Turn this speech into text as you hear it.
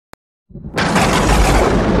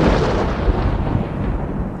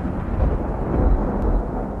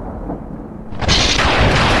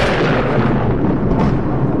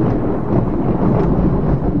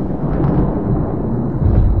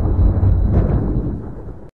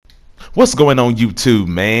What's going on YouTube,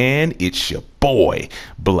 man? It's your boy,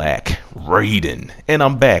 Black Raiden, and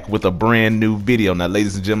I'm back with a brand new video. Now,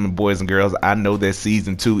 ladies and gentlemen, boys and girls, I know that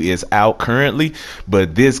season 2 is out currently,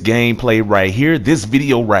 but this gameplay right here, this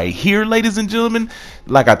video right here, ladies and gentlemen,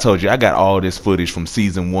 like I told you, I got all this footage from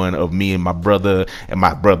season 1 of me and my brother,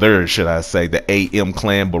 should I say, the AM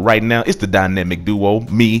clan, but right now it's the dynamic duo,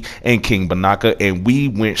 me and Kingbinaca, and we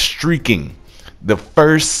went streaking. The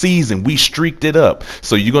first season, we streaked it up.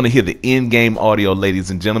 So you're going to hear the in-game audio, ladies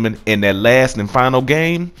and gentlemen. In that last and final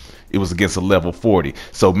game, it was against a level 40.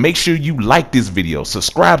 So make sure you like this video,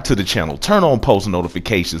 subscribe to the channel, turn on post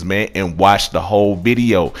notifications, man, and watch the whole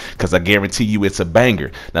video, because I guarantee you it's a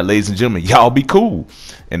banger. Now, ladies and gentlemen, y'all be cool,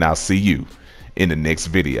 and I'll see you in the next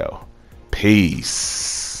video.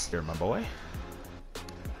 Peace. Here, my boy.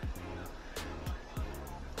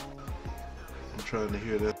 I'm trying to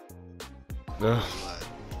hear that.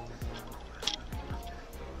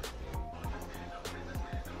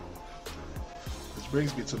 Which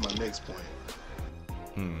brings me to my next point.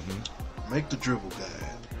 Make the dribble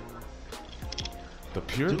guide. The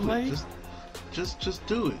pure play? It. Just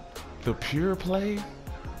do it. The pure play?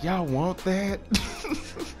 Y'all want that?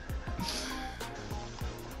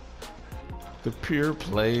 The pure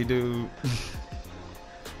play, dude.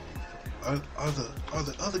 Are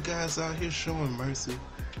the other guys out here showing mercy?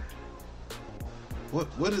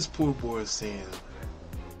 What is poor boy seeing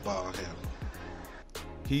ball handle?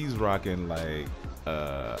 He's rocking like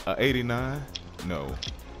a 89. No.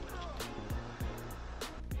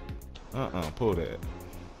 Pull that.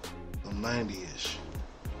 A 90-ish.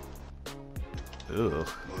 Ugh.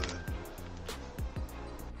 But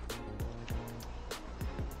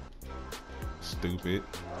Stupid.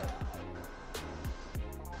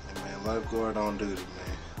 hey man, lifeguard on duty,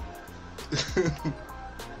 man.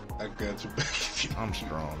 I got your back if you. I'm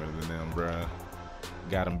stronger than them, bruh.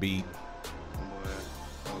 Got him beat.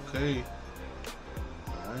 Boy. Okay.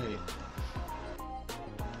 Alright.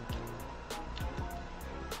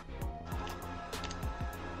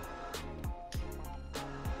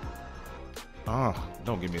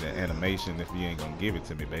 Don't give me that animation if you ain't gonna give it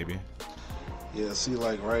to me, baby. Yeah, see,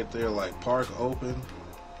 like right there, like park open.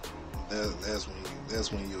 That's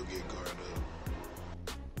when you'll get guarded up.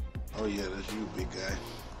 Oh yeah, that's you, big guy.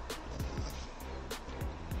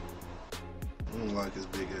 I don't like his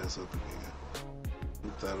big ass up again. Who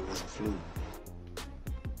thought it was a fluke?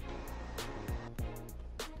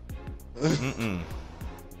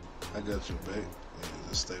 I got your back. Yeah,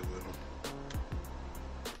 just stay with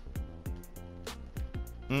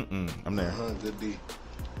him. I'm there. Good D.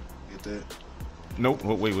 Get that? Nope.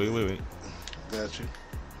 Wait. Got you.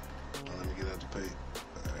 Let me get out the paint.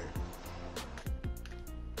 Alright.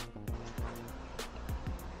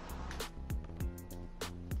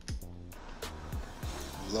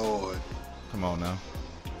 Lord. Come on now.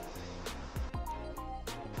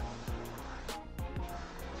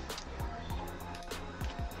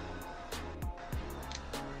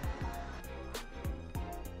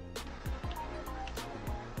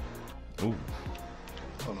 Ooh.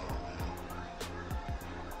 Hold on,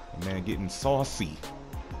 Man, getting saucy.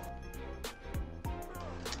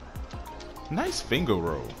 Nice finger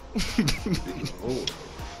roll. man.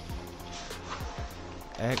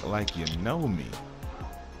 Act like you know me.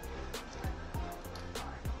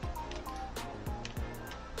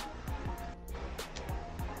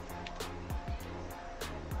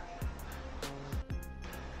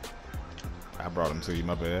 I brought him to you,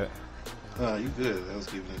 my bad. You good. I was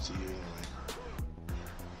giving it to you anyway.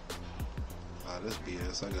 This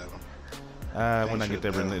BS. I got him. When I get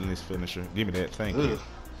that relentless finisher. Give me that. Thank you.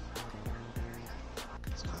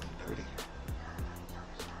 It's kind of dirty.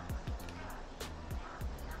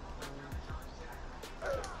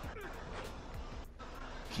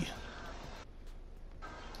 Yeah.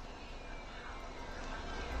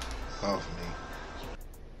 Off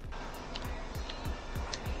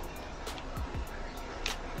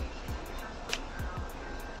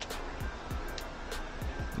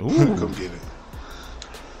me. Ooh. Come get it.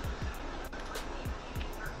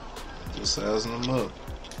 Just sizing them up.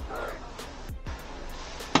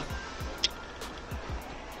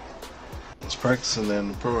 It's practicing that in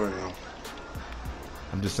the program.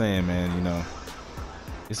 I'm just saying, man, you know,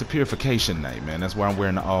 it's a purification night, man. That's why I'm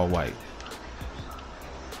wearing the all white.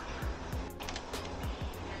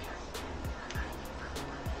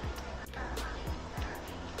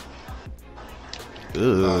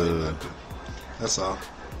 Ugh. That's all.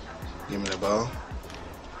 Give me that ball.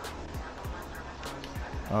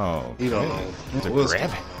 Oh, You don't know. Mr.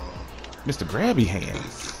 Grabby. Mr. Grabby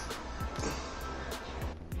Hands.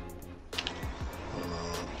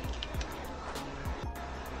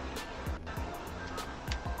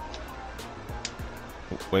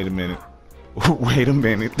 Wait a minute. Wait a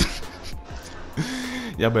minute.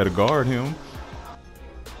 Y'all better guard him.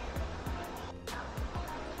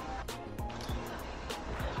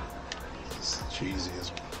 It's cheesy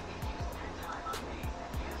as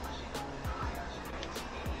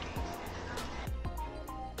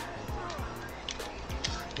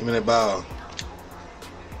Give me that ball.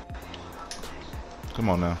 Come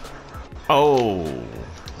on now. Oh.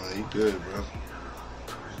 Oh, you good, bro.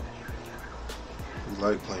 You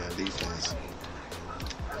like playing defense.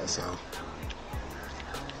 That's all.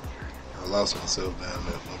 I lost myself down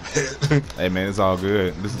there. My bad. Hey man, it's all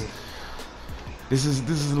good. This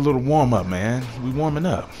is a little warm up, man. We warming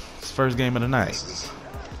up. It's first game of the night.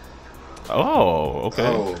 Oh, okay.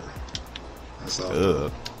 Oh, that's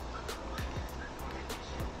all.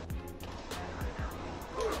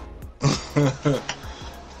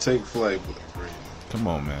 Take flight, Raiden. Come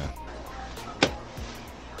on, man.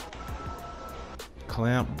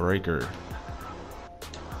 Clamp breaker.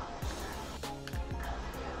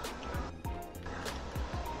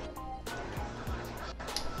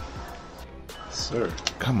 Sir.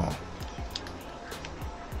 Come on.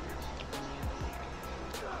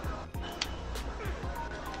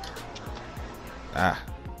 Ah.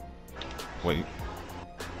 Wait.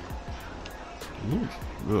 Ooh,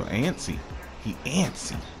 real antsy. He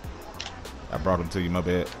antsy. I brought him to you, my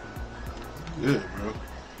bad. Good, bro.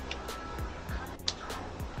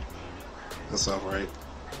 That's all right.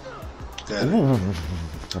 Got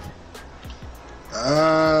it.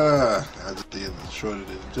 Ah, I just did shorted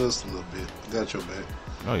it just a little bit. Got your back.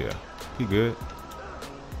 Oh yeah, he good.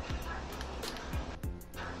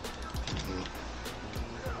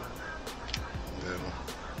 Got him.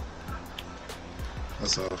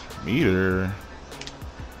 That's all. Meter.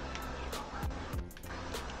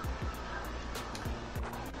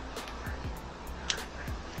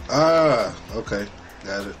 Ah, okay.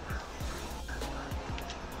 Got it.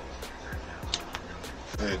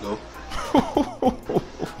 There you go.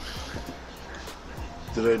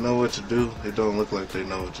 Do they know what to do? It don't look like they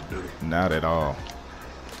know what to do. Not at all.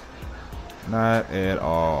 Not at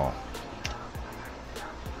all.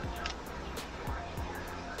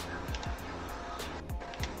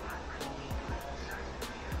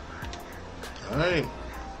 All right.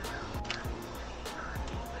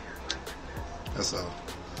 That's all.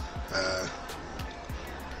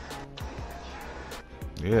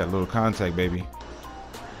 Yeah, a little contact, baby.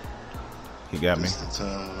 He got me. Just the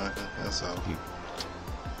time when I can. That's all.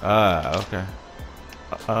 Okay.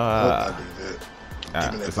 I did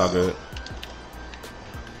that. It's all good.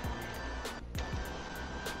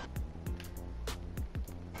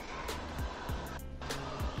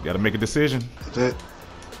 You gotta make a decision. That's it.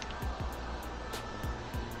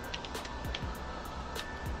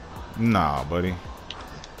 Nah, buddy.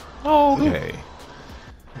 Okay.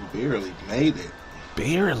 You barely made it.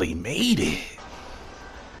 Barely made it.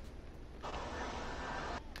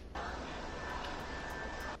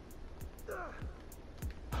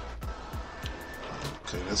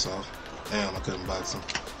 Okay, that's all. Damn, I couldn't box him.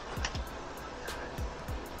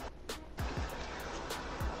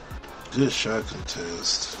 Good shot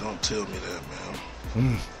contest. Don't tell me that,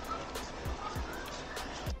 man.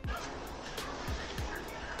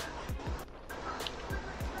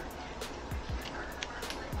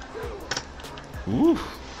 Ooh.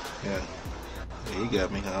 Yeah, he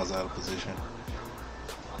got me. I was out of position.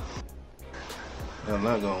 I'm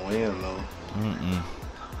not gonna win though.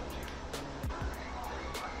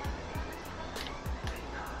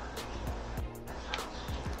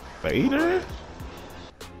 Fader?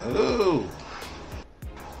 Oh.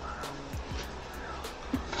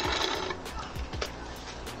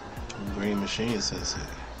 Green machine sensei.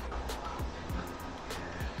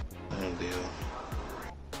 Same deal.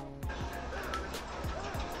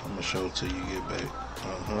 I'm gonna show it till you get back.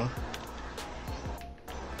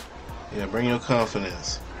 Yeah, bring your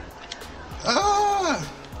confidence. Ah!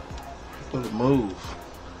 What a move.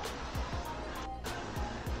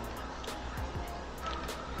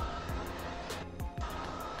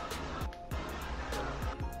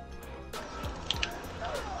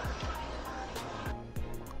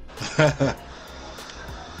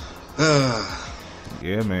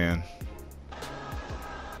 Yeah, man.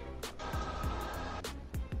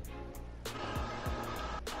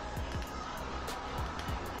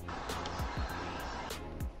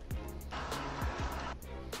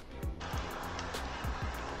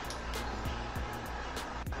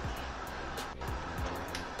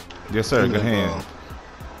 Yes, sir. Good hand.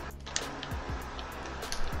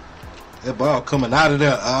 That ball coming out of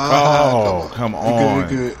there. Oh, come on.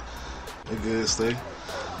 Good. Good, stay.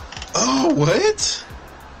 Oh, what?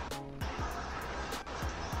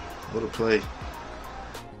 What a play.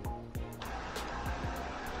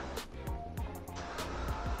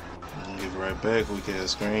 Give it right back. We get a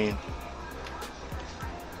screen.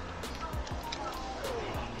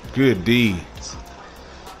 Good D.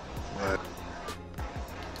 Right.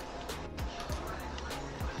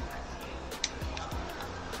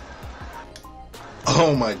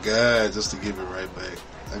 Oh my God, just to give it right back.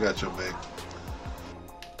 I got your back.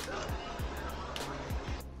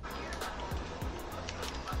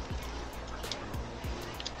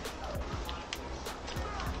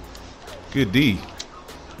 Good D.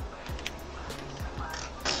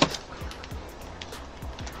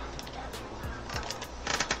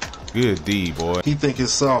 Good D, boy. He think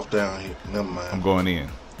it's soft down here. Never mind. I'm going in.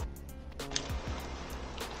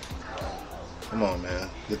 Come on, man.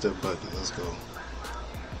 Get that bucket. Let's go.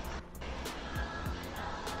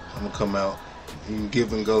 I'm gonna come out. You can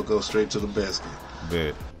give and go straight to the basket.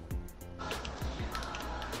 Bet.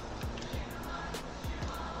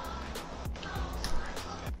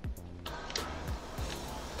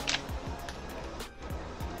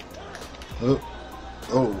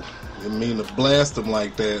 Oh, didn't mean to blast him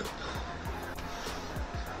like that.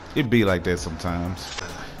 It be like that sometimes.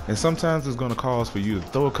 And sometimes it's gonna cause for you to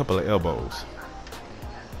throw a couple of elbows.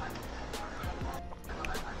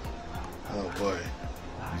 Oh boy.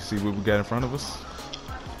 You see what we got in front of us?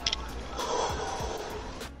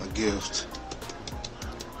 A gift.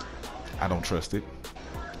 I don't trust it.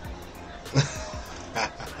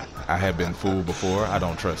 I have been fooled before. I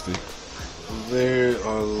don't trust it. There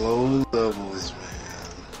are low levels,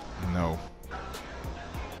 man. No.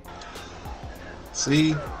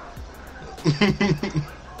 See?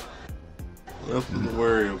 Nothing to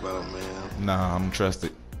worry about, man. Nah, I'm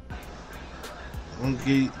trusted. I'm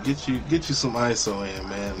gonna get you some ISO in,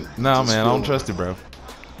 man. Nah, Just man, I don't feel- trust it, bro.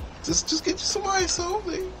 Just get you some ISO,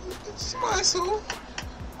 man. Get you some ISO.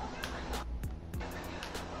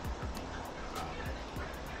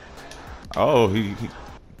 Oh, he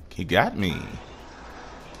got me.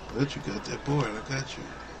 Bet you got that board. I got you.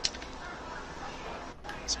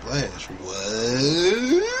 Splash.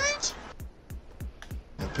 What?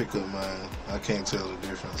 And pick up mine. I can't tell the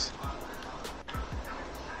difference.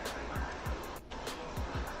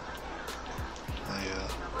 Oh, yeah.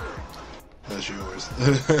 That's yours.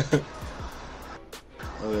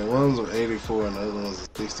 Okay, one's are 84 and the other one's are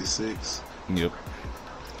 66. Yep.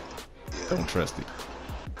 Yeah. Don't trust it.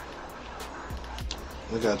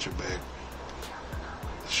 I got your back.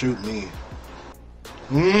 Shoot me.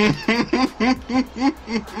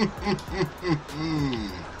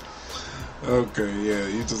 Okay, yeah,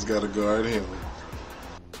 you just gotta guard him.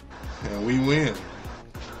 And we win.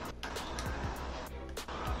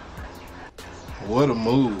 What a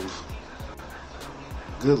move.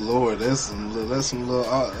 Good Lord, that's some little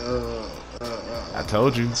I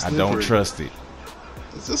told you, I don't slippery. trust it.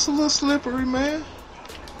 It's just a little slippery, man.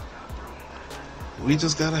 We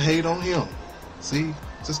just gotta hate on him. See?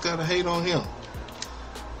 Just gotta hate on him.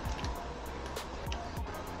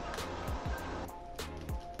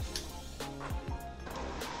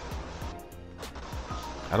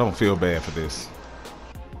 I don't feel bad for this.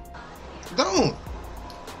 Don't.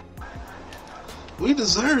 We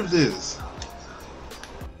deserve this.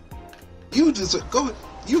 You deserve. Go ahead.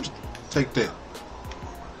 You take that.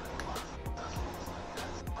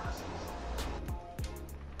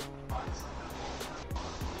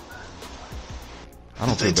 I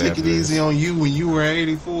don't They feel bad take for it easy this. on you when you were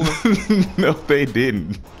 84. No, they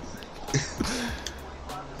didn't.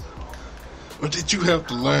 Or did you have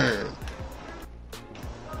to learn?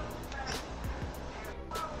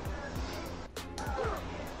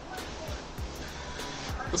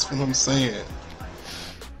 That's what I'm saying.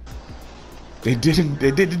 They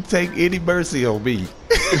didn't take any mercy on me.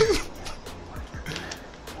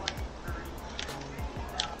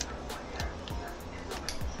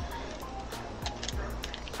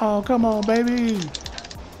 Oh, come on, baby.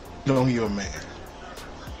 No, you're a man.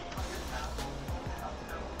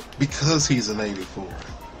 Because he's an 84.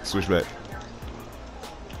 Switch back.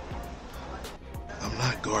 I'm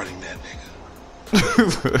not guarding that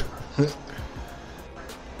nigga.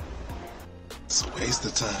 It's a waste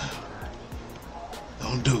of time.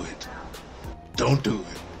 Don't do it. Don't do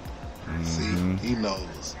it. See, he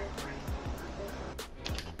knows.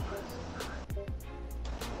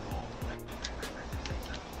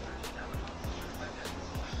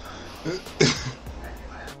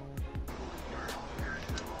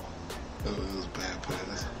 Oh, it was a bad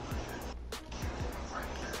pass.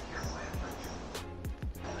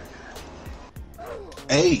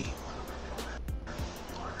 Hey.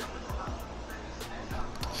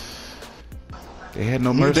 They had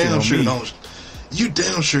no You mercy damn on sure me. don't. You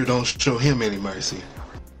damn sure don't show him any mercy.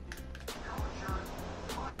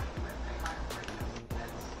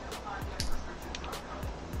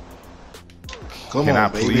 Come Can on, I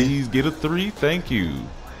baby. please get a 3? Thank you.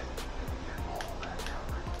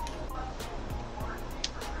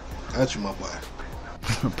 Got you, my boy.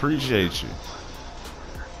 Appreciate you.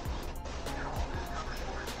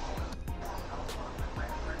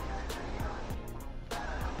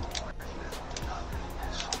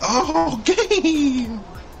 Oh, game!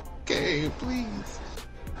 Game, please.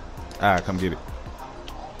 Alright, come get it.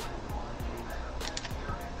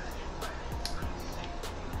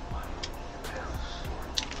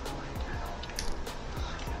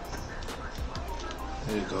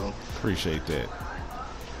 There you go. Appreciate that.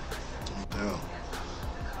 Yeah.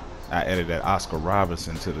 I added that Oscar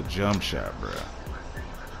Robertson to the jump shot, bro.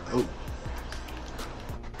 Oh.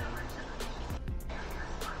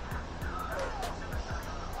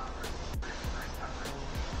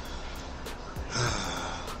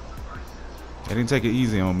 They didn't take it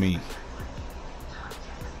easy on me.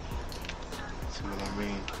 See what I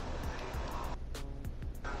mean?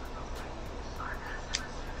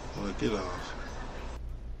 Well, get off.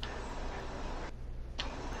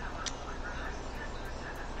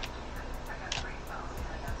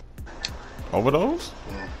 Overdose?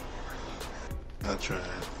 Well, I tried.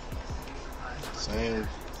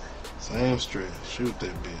 Same stretch. Shoot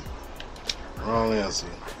that bitch. Wrong answer.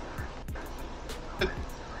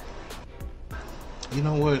 You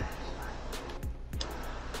know what?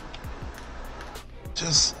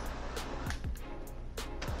 Just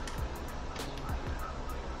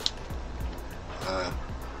got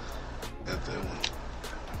that one.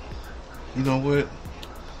 You know what?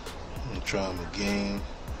 I'm gonna try him again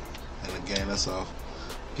and again. That's all.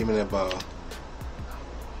 Give me that ball.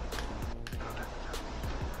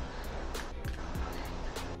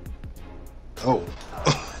 Oh.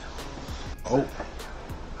 Oh.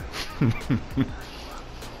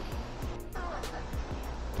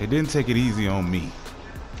 They didn't take it easy on me.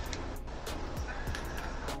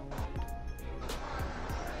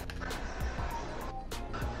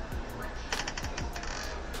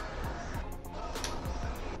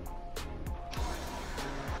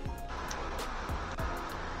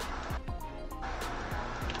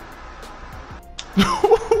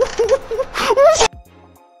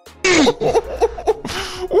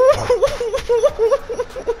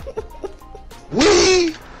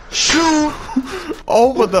 We shoot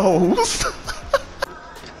Overdose.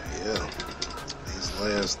 Yeah, these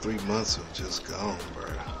last 3 months are just gone, bro.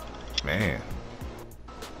 Man.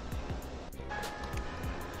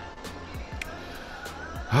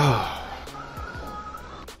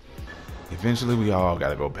 Eventually, we all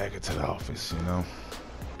gotta go back into the office, you know?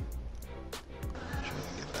 Trying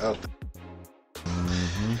to get out there.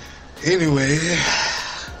 Anyway,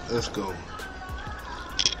 let's go.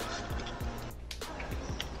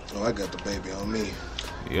 Oh, I got the baby on me.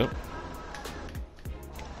 Yep.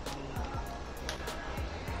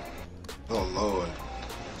 Oh, Lord.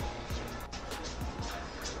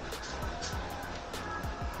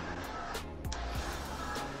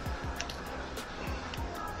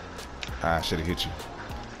 I should have hit you.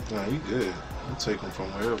 Nah, you good. I'll take him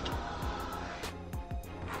from wherever.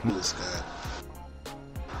 This guy.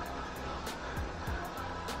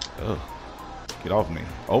 Ugh. Get off me.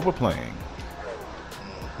 Overplaying.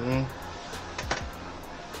 Hmm.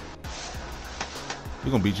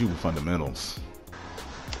 We're gonna beat you with fundamentals.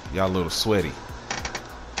 Y'all a little sweaty.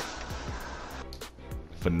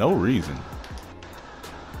 For no reason.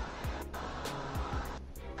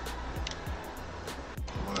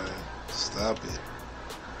 Boy, stop it.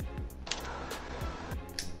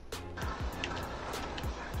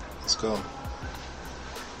 Let's go.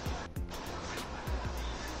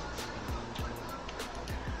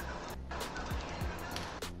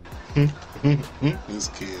 This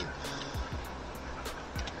kid.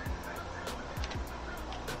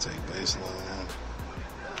 Take baseline.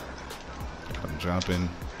 Got him jumping.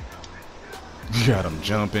 Got him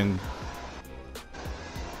jumping.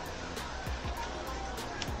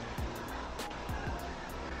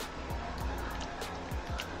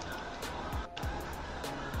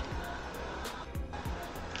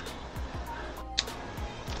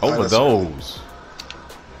 Over those.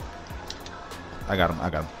 I got him. I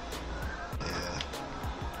got him. Yeah.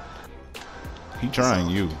 He trying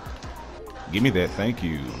you. Give me that. Thank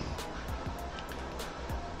you.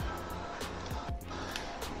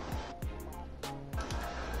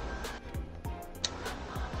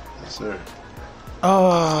 Yes, sir.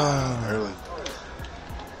 Ah. Early.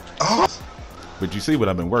 Oh! But you see what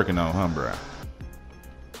I've been working on, huh, bro?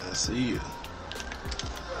 I see you.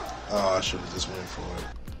 Oh, I should have just went for it.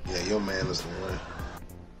 Yeah, your man is the one.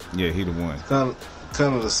 Yeah, he the one. Kind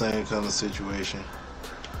of the same kind of situation.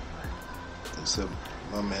 Except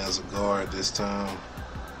my man's a guard this time.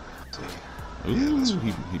 See, Ooh,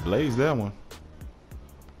 yeah, he blazed that one.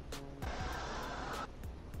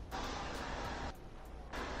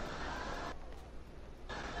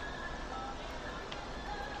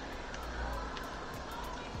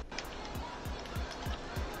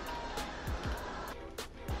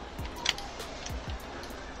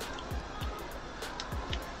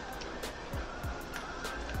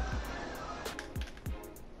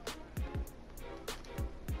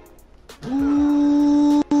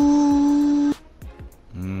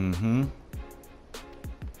 Mm-hmm.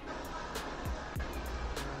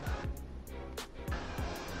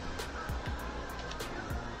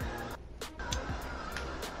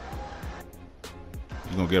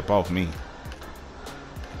 You gonna get up off me.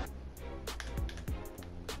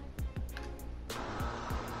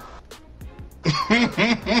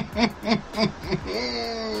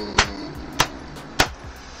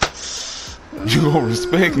 You gonna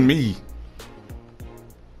respect me.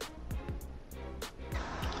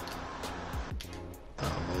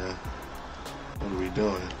 Oh man, what are we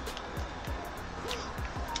doing?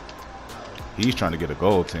 He's trying to get a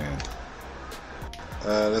gold 10.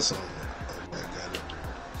 That's on. Okay, got it.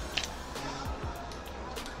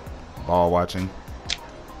 Ball watching.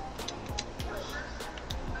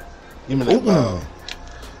 Give me that Ooh. ball.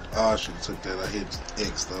 Oh, I should have took that. I hit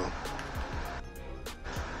X though.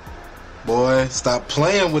 Boy, stop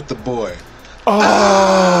playing with the boy.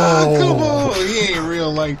 Oh, Come on. He ain't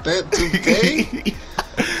real like that, 2K.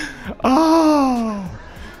 Oh,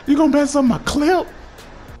 you gonna mess up my clip?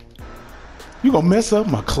 You gonna mess up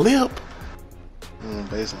my clip?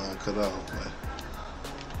 Baseline cut off, man.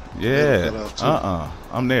 Yeah. Cut off too.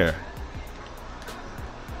 I'm there.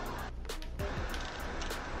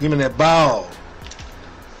 Give me that ball.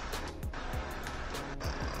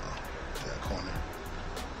 That corner.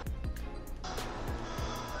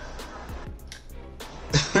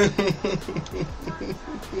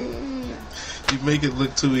 You make it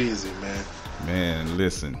look too easy, man. Man,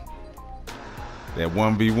 listen. That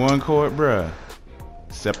 1v1 court, bruh,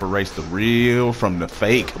 separates the real from the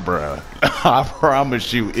fake, bruh. I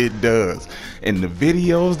promise you it does. And the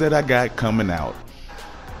videos that I got coming out,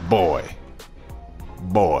 boy.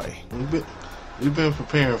 We've been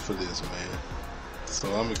preparing for this, man.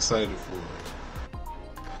 So I'm excited for it.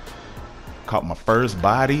 Caught my first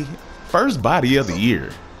body of the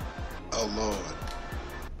year. Oh Lord.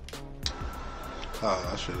 Oh,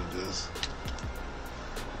 I should have just.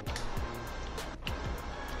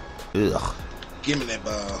 Ugh. Give me that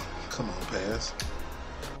ball. Come on, pass.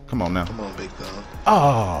 Come on now. Come on, big thumb.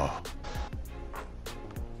 Oh.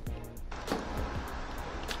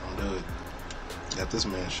 Don't do it. Got this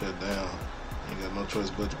man shut down. Ain't got no choice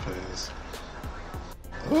but to pass.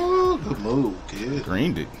 Oh, good move, kid.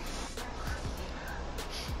 Greened it.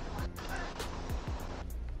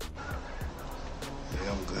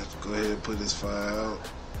 Yeah, I'm gonna have to go ahead and put this fire out.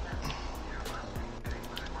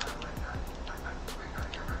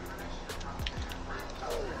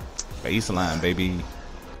 Baseline, baby.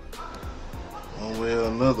 One way or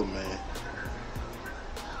another, man.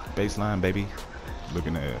 Baseline, baby.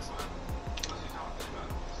 Looking ass.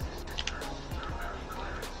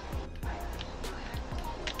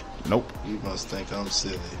 Nope. You must think I'm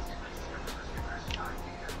silly.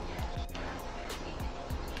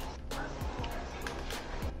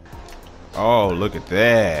 Oh, look at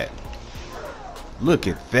that. Look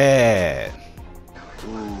at that.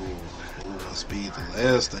 Ooh, my speed, the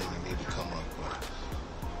last thing you need to come up with.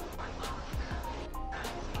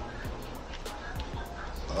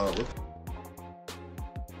 Oh,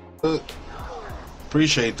 look.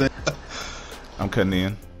 Appreciate that. I'm cutting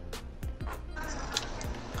in.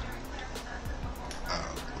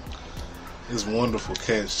 It's wonderful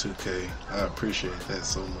catch, 2K. I appreciate that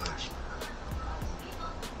so much.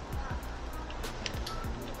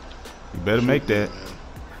 You better make that. Man.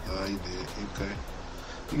 Oh, he did. Okay.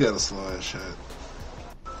 He got a slide shot.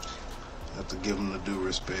 Have to give him the due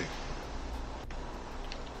respect.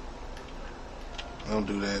 Don't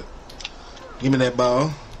do that. Give me that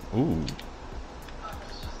ball. Ooh.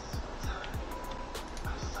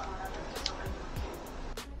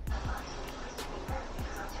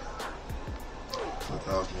 Look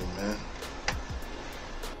off me, man.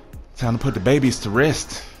 Time to put the babies to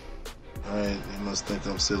rest. Alright, you must think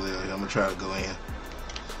I'm silly. I'm gonna try to go in.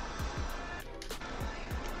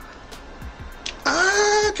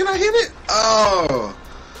 Ah, can I hit it? Oh!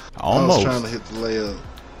 Almost. I was trying to hit the layup.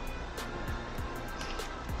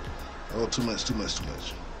 Oh, too much.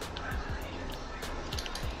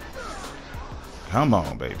 Come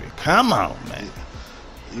on, baby. Come on, man.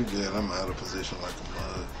 You good? I'm out of position like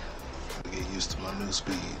a mug. Gotta get used to my new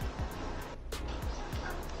speed.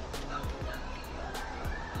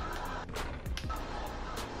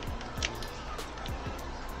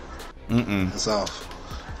 It's off.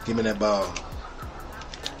 Give me that ball.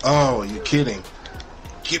 Oh, you kidding?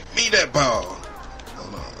 Give me that ball.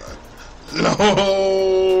 Hold on. No.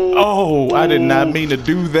 Oh, I did not mean to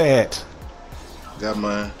do that. Got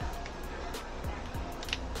mine.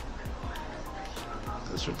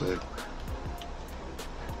 That's your pick.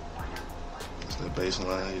 That's that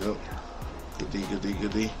baseline. Yep. Good D, good D,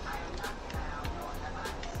 good D.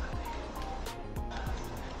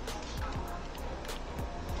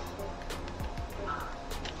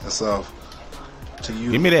 That's off. To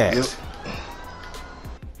you. Give me that. Yep.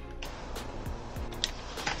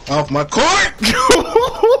 Off my court.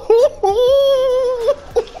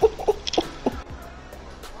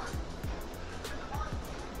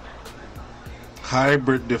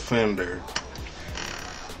 Hybrid defender.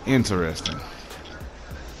 Interesting.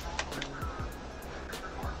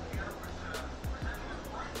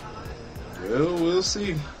 Well, we'll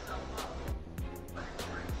see.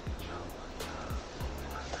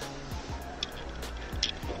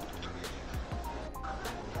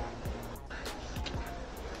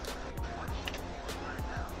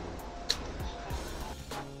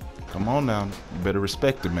 Come on now. You better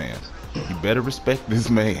respect the man. You better respect this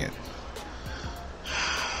man.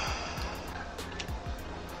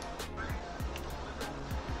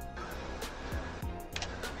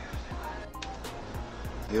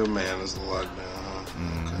 Your man is the lockdown, huh?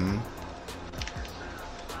 Mm-hmm.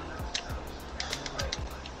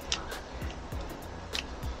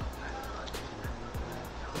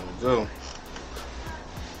 There we go.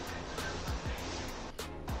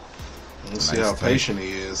 Let's see how patient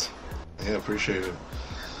he is. Yeah, appreciate it.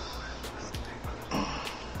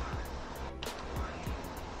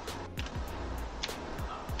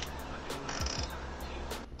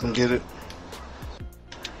 Come get it.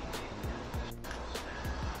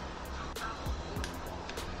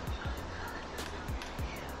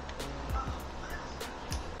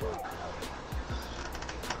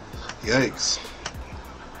 Yikes.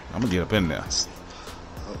 I'm gonna get up in there.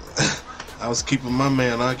 I was keeping my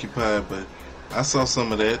man occupied, but I saw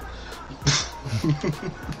some of that.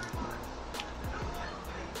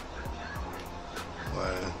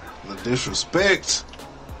 Wow, the disrespect.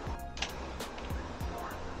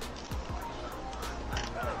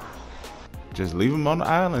 Just leave him on the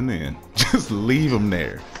island then. Just leave him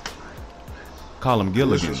there. Call him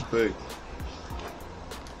Gilligan. Disrespect.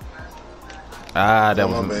 Ah, that Oh,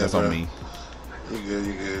 was my bad, that's bro. on me. You good,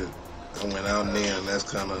 you good. I went out and in, and that's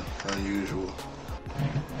kind of unusual.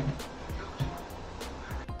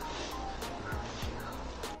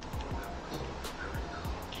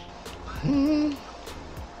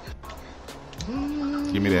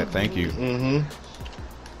 Give me that. Thank you. Mm-hmm.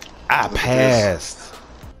 I Look at passed.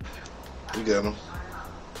 You got him.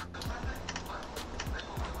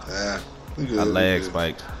 Ah, we good. My we leg good.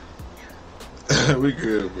 spiked. We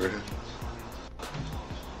good, bro.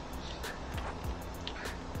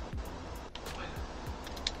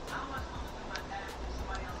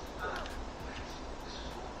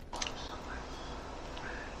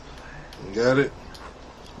 You got it?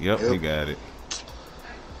 Yep, Yep. you got it.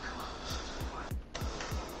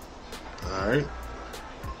 Alright.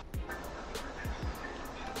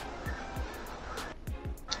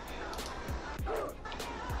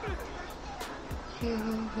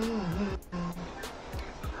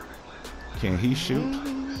 Can he shoot?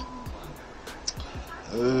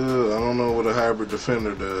 I don't know what a hybrid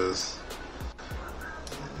defender does.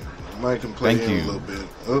 Mike can play Thank him you. a little bit.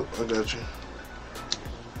 Oh, I got you.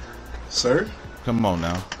 Sir? Come on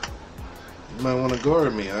now. You might want to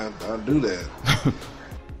guard me. I'll do that.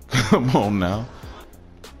 Come on now.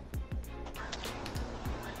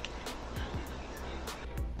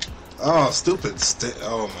 Oh, stupid.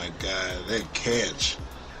 Oh, my God. That catch.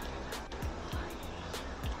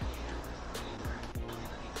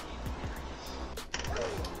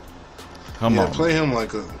 Come Yeah, on. play him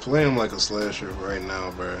like a slasher right now,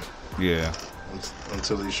 bro. Yeah.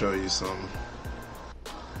 Until he show you something.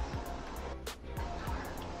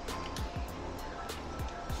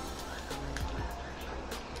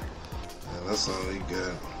 Yeah, that's all he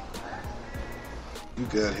got. You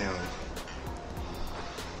got him.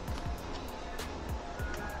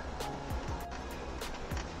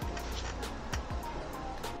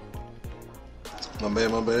 My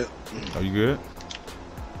bad, my bad. Are you good?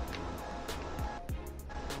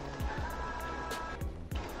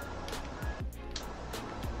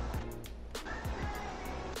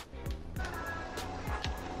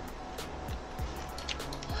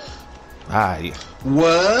 Ah, yeah.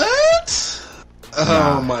 What?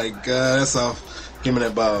 Nah. Oh my god, that's off. Give me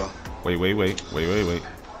that ball. Wait.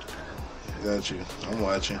 Got you. I'm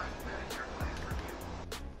watching.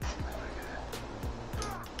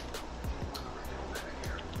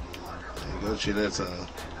 Got you that time.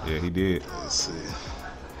 Yeah, he did. Let's see.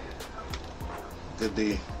 Good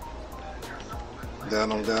D.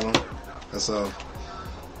 Got him. That's all.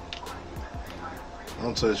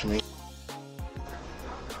 Don't touch me.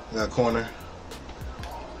 Got corner.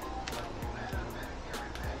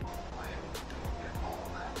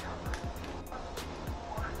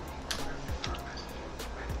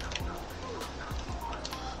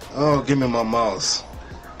 Oh, give me my mouse.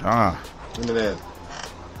 Ah, Give me that.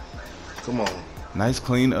 Come on. nice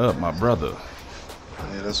clean up, my brother.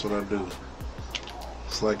 Yeah, that's what I do.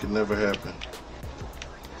 It's like it never happened.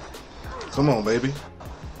 Come on, baby.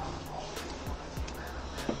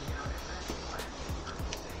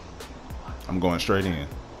 I'm going straight in.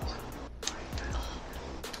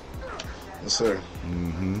 Yes, sir.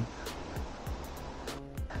 Mm-hmm.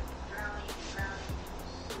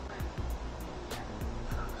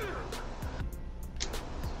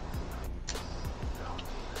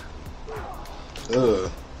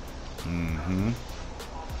 Mm-hmm.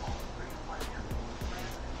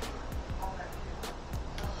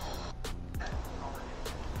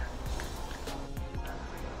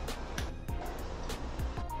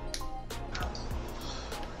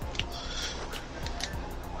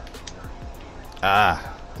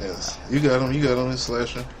 Ah. Yes. You got him. He's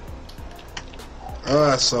slashing.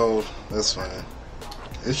 Ah, so that's fine.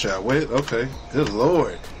 It shot wet. Okay. Good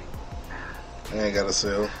lord. I ain't got to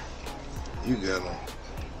sell. You got him.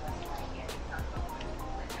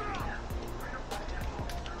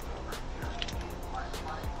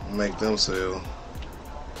 Make them sell.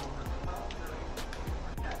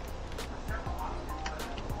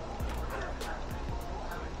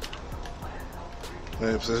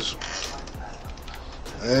 Man, position.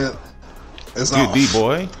 And it's Good off. D,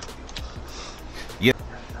 boy. Yeah.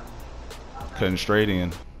 Cutting straight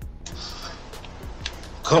in.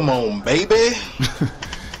 Come on, baby.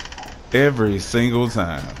 Every single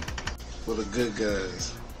time. For the good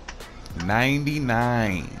guys.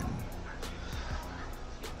 99.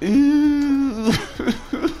 Ooh.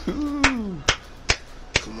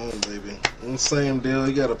 Come on, baby. Same deal.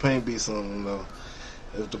 You got to paint beat something, though.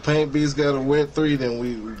 If the paint beat's got a wet 3, then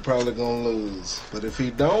we probably going to lose. But if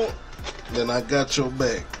he don't, then I got your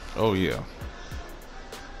back. Oh, yeah.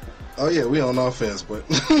 Oh, yeah, we on offense, but...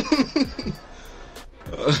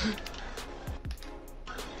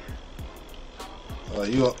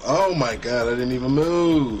 oh, my God, I didn't even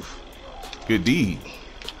move. Good D.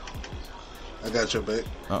 I got your back.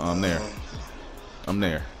 I'm there. I'm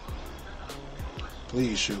there.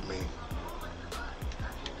 Please shoot me.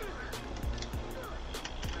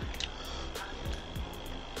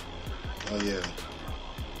 Oh, yeah.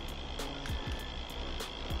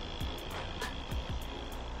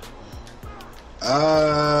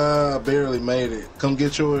 I barely made it. Come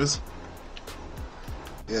get yours.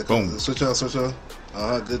 Yeah, come. Boom. Switch out.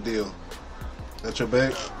 Good deal. Got your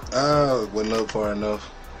back. Wasn't up far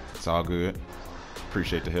enough. It's all good.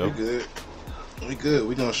 Appreciate the We help. good. We good.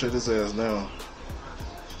 We gonna shut his ass down.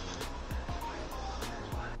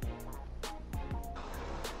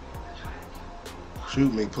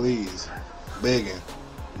 Shoot me, please. Begging.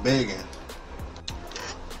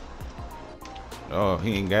 Oh,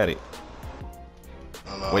 he ain't got it.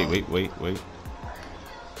 Oh, no. Wait.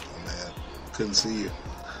 Oh, man. Couldn't see you.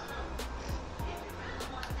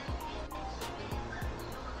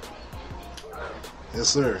 Yes,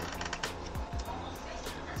 sir.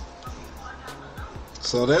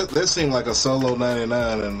 So that seemed like a solo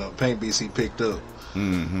 99 and the paint beast he picked up.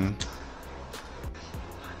 Mm-hmm.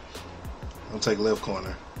 I'll take left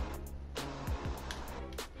corner.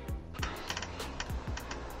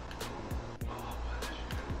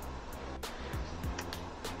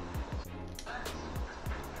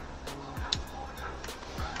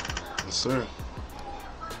 Yes, sir.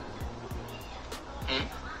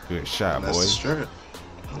 Good shot, And that's boy. the strat.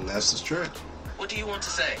 And that's the strat. What do you want to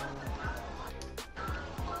say?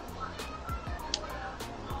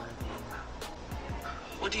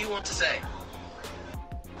 What do you want to say?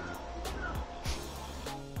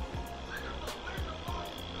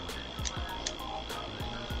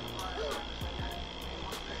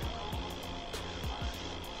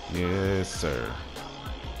 Yes, sir.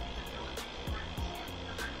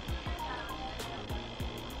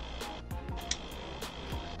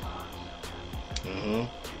 Mm-hmm.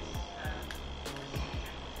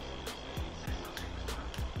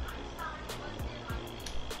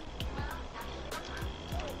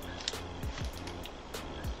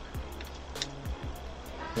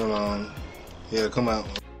 Hold on. Yeah, come out.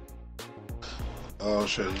 Oh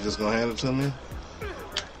shit, you just gonna hand it to me?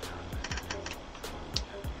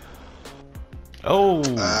 Oh.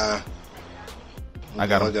 I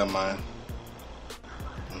got him. I got mine.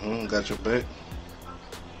 Got your back.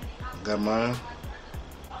 Got mine.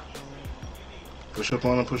 Push up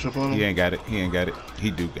on him, push up on him. He ain't got it. He ain't got it. He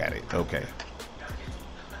do got it. Okay.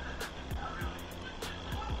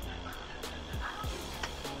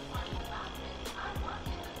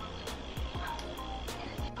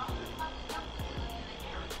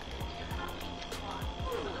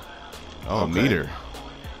 Oh, Okay. meter.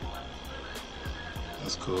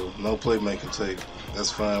 That's cool. No playmaking take. That's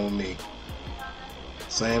fine with me.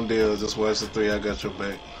 Same deal. Just watch the 3. I got your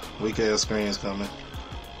back. Weak ass screens coming.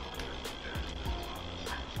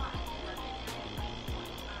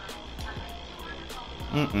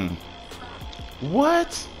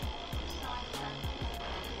 What?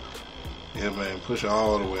 Yeah, man. Push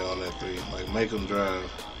all the way on that 3. Like, make them drive.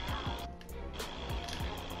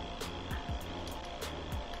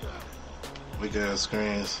 Weak ass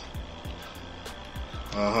screens.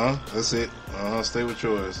 That's it. Stay with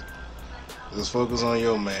yours. Just focus on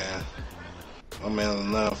your man. My man is a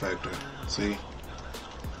non-factor. See?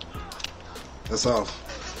 That's off.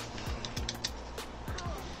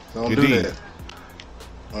 Don't Good do deed.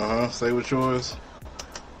 that. Stay with yours.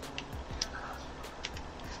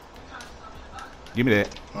 Give me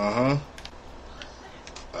that. Oh,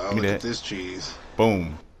 Give me look at that. this cheese.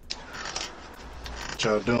 Boom. What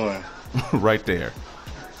y'all doing? Right there.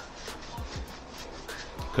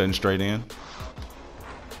 Cutting straight in.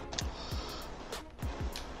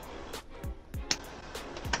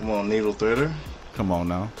 Come on, needle threader. Come on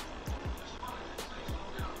now.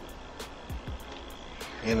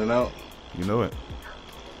 In and out. You know it.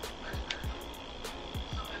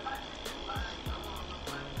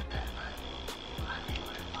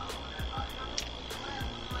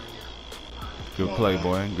 Good play,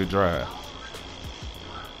 boy. Good drive.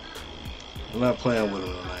 I'm not playing with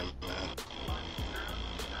him tonight, man.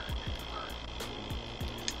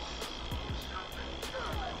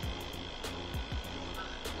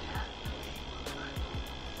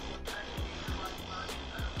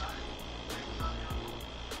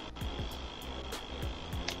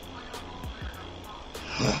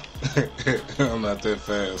 I'm not that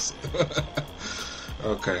fast.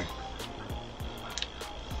 Okay.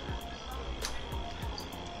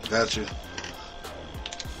 Got you.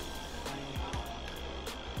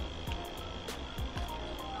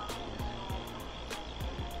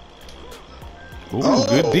 Ooh, Oh.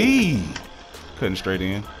 good D. Cutting straight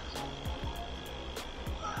in.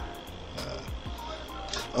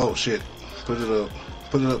 Oh shit. Put it up.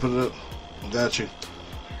 Put it up, put it up. Got you.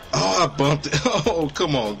 Oh, I bumped it. Oh,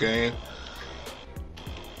 come on, game.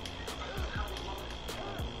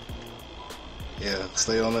 Yeah,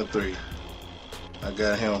 stay on that 3. I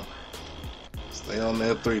got him. Stay on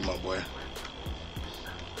that 3, my boy.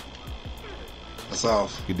 That's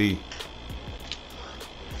off. Good D.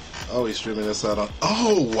 Oh, he's streaming this out on.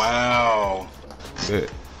 Oh, wow. Good.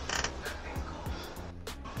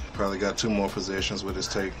 Probably got 2 more possessions with his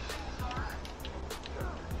take.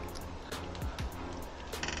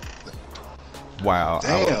 Wow.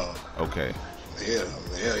 Damn. Okay.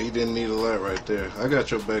 Yeah, he didn't need a lot right there. I got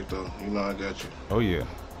your back, though. You know I got you. Oh, yeah.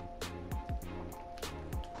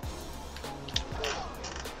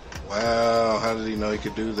 Wow, how did he know he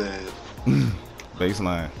could do that?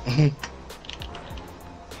 Baseline.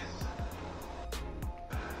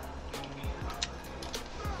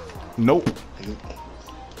 Nope.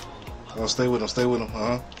 Oh, stay with him, stay with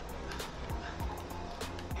him.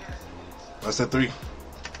 That's that 3.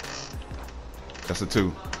 That's a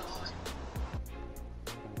 2.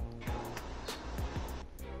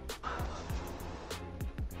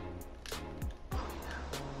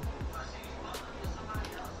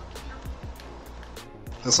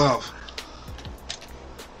 That's off.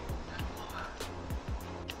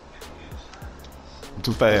 I'm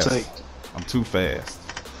too fast. Take. I'm too fast.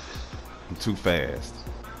 I'm too fast.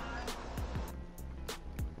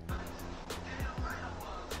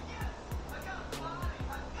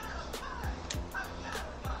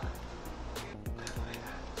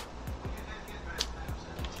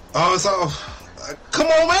 Oh, it's off. Come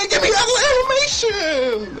on, man. Give me that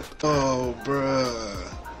animation. Oh, bruh.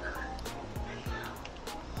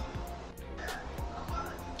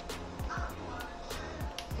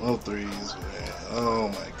 No 3s, man. Oh,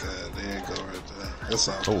 my God. There you go right there. That's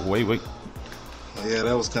off. Oh, wait. Yeah,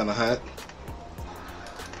 that was kind of hot.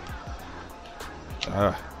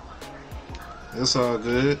 It's all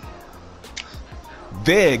good.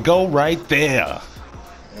 There, go right there.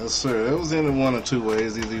 Yes, sir. That was in one or two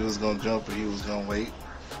ways. Either he was gonna jump or he was gonna wait.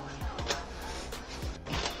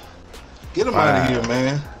 Get him out of here,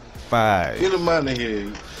 man. 5, Get him out of here.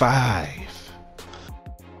 5,